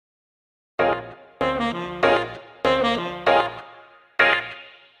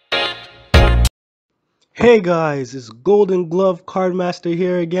Hey guys, it's Golden Glove Cardmaster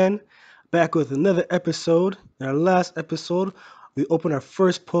here again, back with another episode. In our last episode, we opened our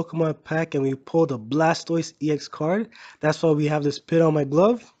first Pokemon pack and we pulled a Blastoise EX card. That's why we have this pin on my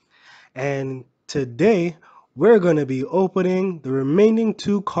glove. And today, we're going to be opening the remaining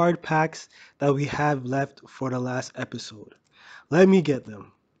two card packs that we have left for the last episode. Let me get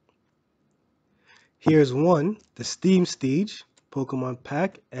them. Here's one, the Steam Stage Pokemon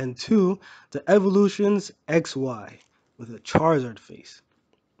pack, and two, the Evolutions XY with a Charizard face.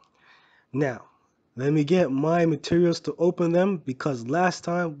 Now, let me get my materials to open them because last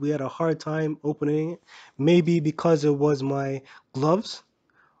time we had a hard time opening it. Maybe because it was my gloves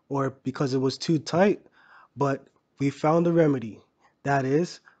or because it was too tight, but we found a remedy. That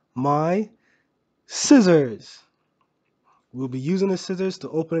is my scissors. We'll be using the scissors to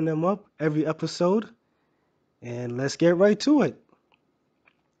open them up every episode, and let's get right to it.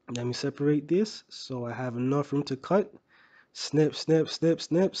 Let me separate this so I have enough room to cut. Snip, snip, snip,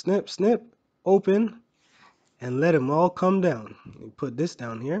 snip, snip, snip. Open and let them all come down. Let me put this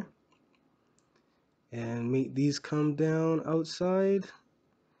down here and make these come down outside.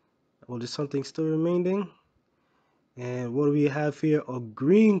 Well, there's something still remaining. And what do we have here? A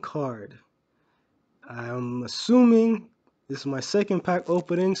green card. I'm assuming this is my second pack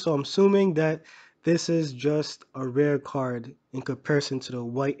opening, so I'm assuming that this is just a rare card in comparison to the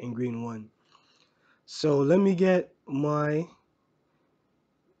white and green one. So let me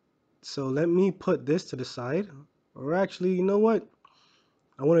put this to the side. Or actually, you know what?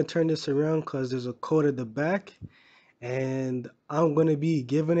 I want to turn this around because there's a code at the back, and I'm going to be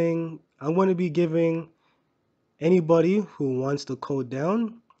giving anybody who wants the code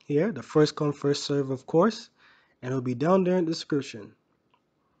down here, the first come first serve, of course, and it'll be down there in the description.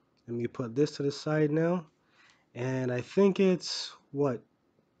 Let me put this to the side now, and I think it's what,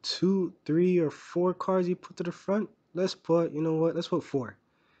 2, 3, or 4 cards you put to the front. Let's put, you know what? Let's put 4.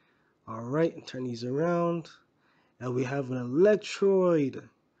 All right, turn these around. And we have an Electroid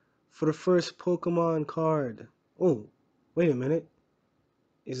for the first Pokemon card. Oh, wait a minute.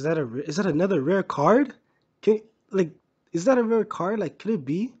 Is that another rare card? Can like is that a rare card? Like, could it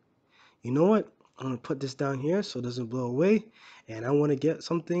be? You know what? I'm gonna put this down here so it doesn't blow away. And I want to get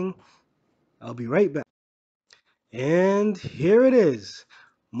something. I'll be right back. And here it is,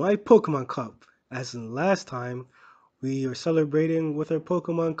 my Pokemon Cup. As in last time, we were celebrating with our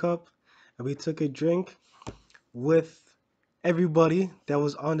Pokemon Cup, and we took a drink with everybody that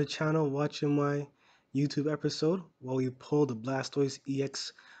was on the channel watching my YouTube episode while we pulled the Blastoise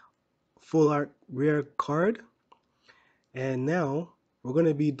EX full art rare card. And now we're going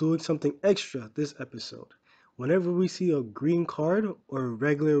to be doing something extra this episode. Whenever we see a green card or a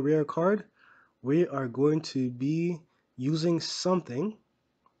regular rare card, we are going to be using something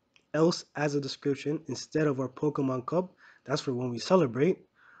else as a description instead of our Pokemon Cup. That's for when we celebrate.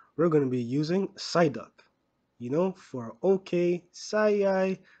 We're going to be using Psyduck, for our OK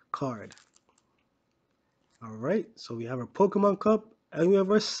Sai card. Alright, so we have our Pokemon Cup and we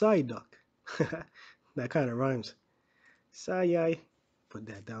have our Psyduck. That kind of rhymes. Sai, put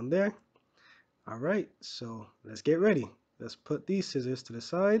that down there. Alright, so let's get ready. Let's put these scissors to the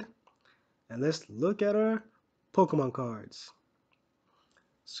side and let's look at our Pokemon cards.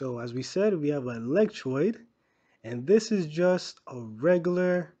 So as we said, we have an Electroid, and this is just a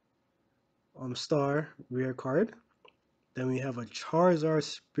regular star rare card. Then we have a Charizard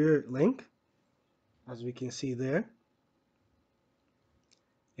Spirit Link, as we can see there.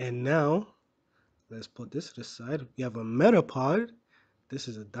 And now, let's put this to the side. We have a Metapod. This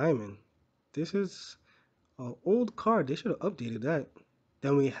is a diamond. This is an old card. They should have updated that.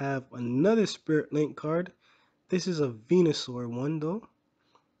 Then we have another Spirit Link card. This is a Venusaur one though.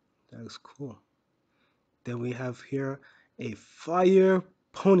 That looks cool. Then we have here a Fire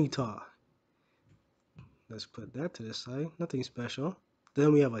Ponyta. Let's put that to the side. Nothing special.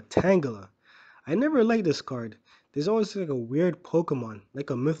 Then we have a Tangela. I never liked this card. There's always like a weird Pokemon,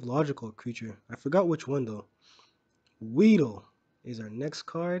 like a mythological creature. I forgot which one though. Weedle is our next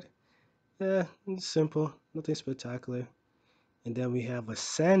card. Yeah, it's simple. Nothing spectacular. And then we have a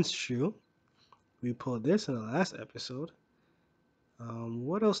Sandshrew. We pulled this in the last episode.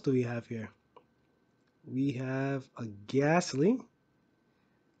 What else do we have here? We have a Ghastly.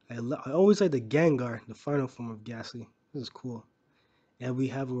 I always like the Gengar, the final form of Ghastly. This is cool. And we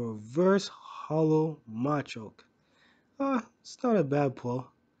have a reverse hollow Machoke. It's not a bad pull,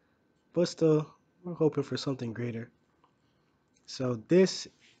 but still, we're hoping for something greater. So this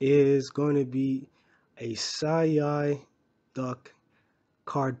is going to be a Psyduck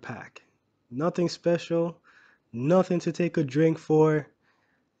card pack. Nothing special, nothing to take a drink for.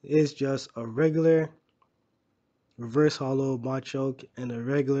 It's just a regular reverse hollow Machoke, and a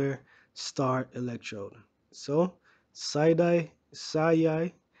regular star electrode. So Psyduck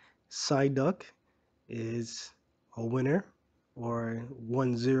is a winner, or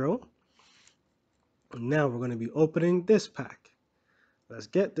 1-0. Now we're going to be opening this pack. Let's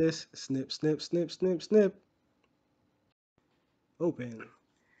get this. Snip, snip, snip, snip, snip. Open.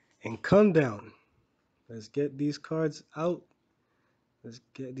 And come down. Let's get these cards out. Let's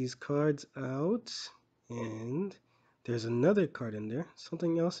get these cards out. And there's another card in there.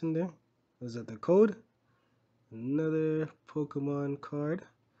 Something else in there. Was that the code? Another Pokemon card.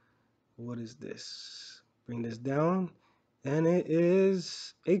 What is this? Bring this down. And it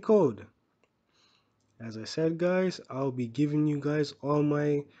is a code. As I said, guys, I'll be giving you guys all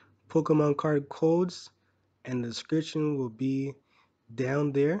my Pokemon card codes, and the description will be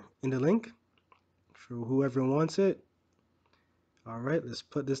down there in the link for whoever wants it. Alright, let's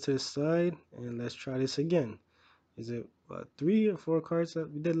put this to the side and let's try this again. Is it 3 or 4 cards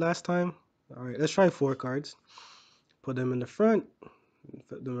that we did last time? Alright, let's try 4 cards. Put them in the front,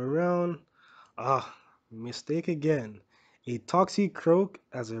 flip them around. Mistake again. A Toxicroak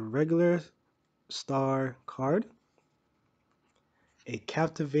as a regular star card. A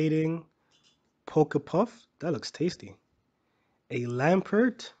Captivating Pokepuff, that looks tasty. A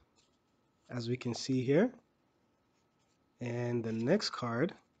Lampert, as we can see here. And the next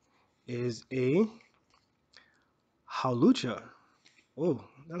card is a Hawlucha. Oh,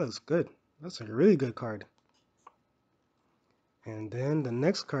 that looks good. That's a really good card. And then the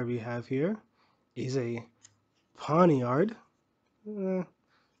next card we have here is a Pawniard.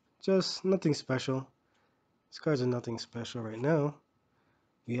 Just nothing special. These cards are nothing special right now.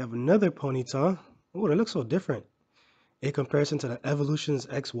 We have another Ponyta. Oh, that looks so different. A comparison to the Evolutions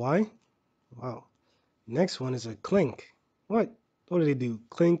XY. Wow. Next one is a Clink. What? What do they do?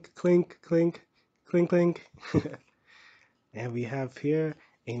 Clink, clink, clink, clink, clink. And we have here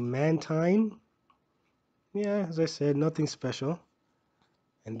a Mantine. Yeah, as I said, nothing special.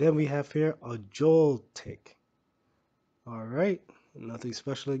 And then we have here a Joltik. Alright, nothing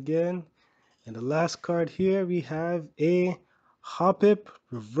special again. And the last card here, we have a Hoppip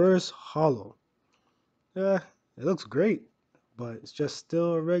Reverse Hollow. Yeah, it looks great, but it's just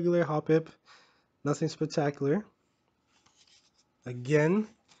still a regular Hoppip. Nothing spectacular. Again,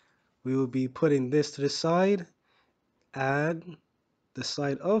 we will be putting this to the side. Add the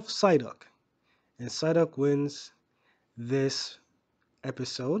side of Psyduck. And Psyduck wins this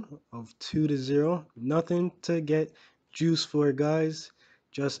episode of 2-0. Nothing to get juice for, guys.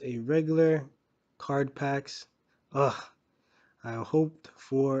 Just a regular card packs. I hoped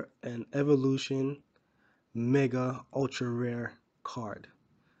for an Evolution Mega Ultra Rare card.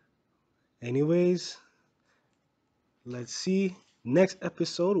 Anyways, let's see. Next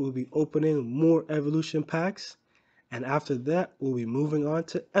episode, we'll be opening more Evolution packs. And after that, we'll be moving on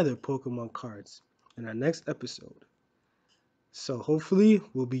to other Pokemon cards in our next episode. So hopefully,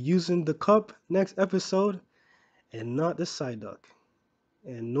 we'll be using the cup next episode and not the Psyduck.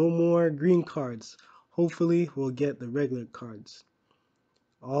 And no more green cards. Hopefully, we'll get the regular cards.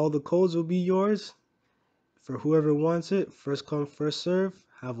 All the codes will be yours for whoever wants it. First come, first serve.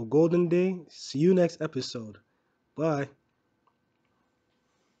 Have a golden day. See you next episode. Bye.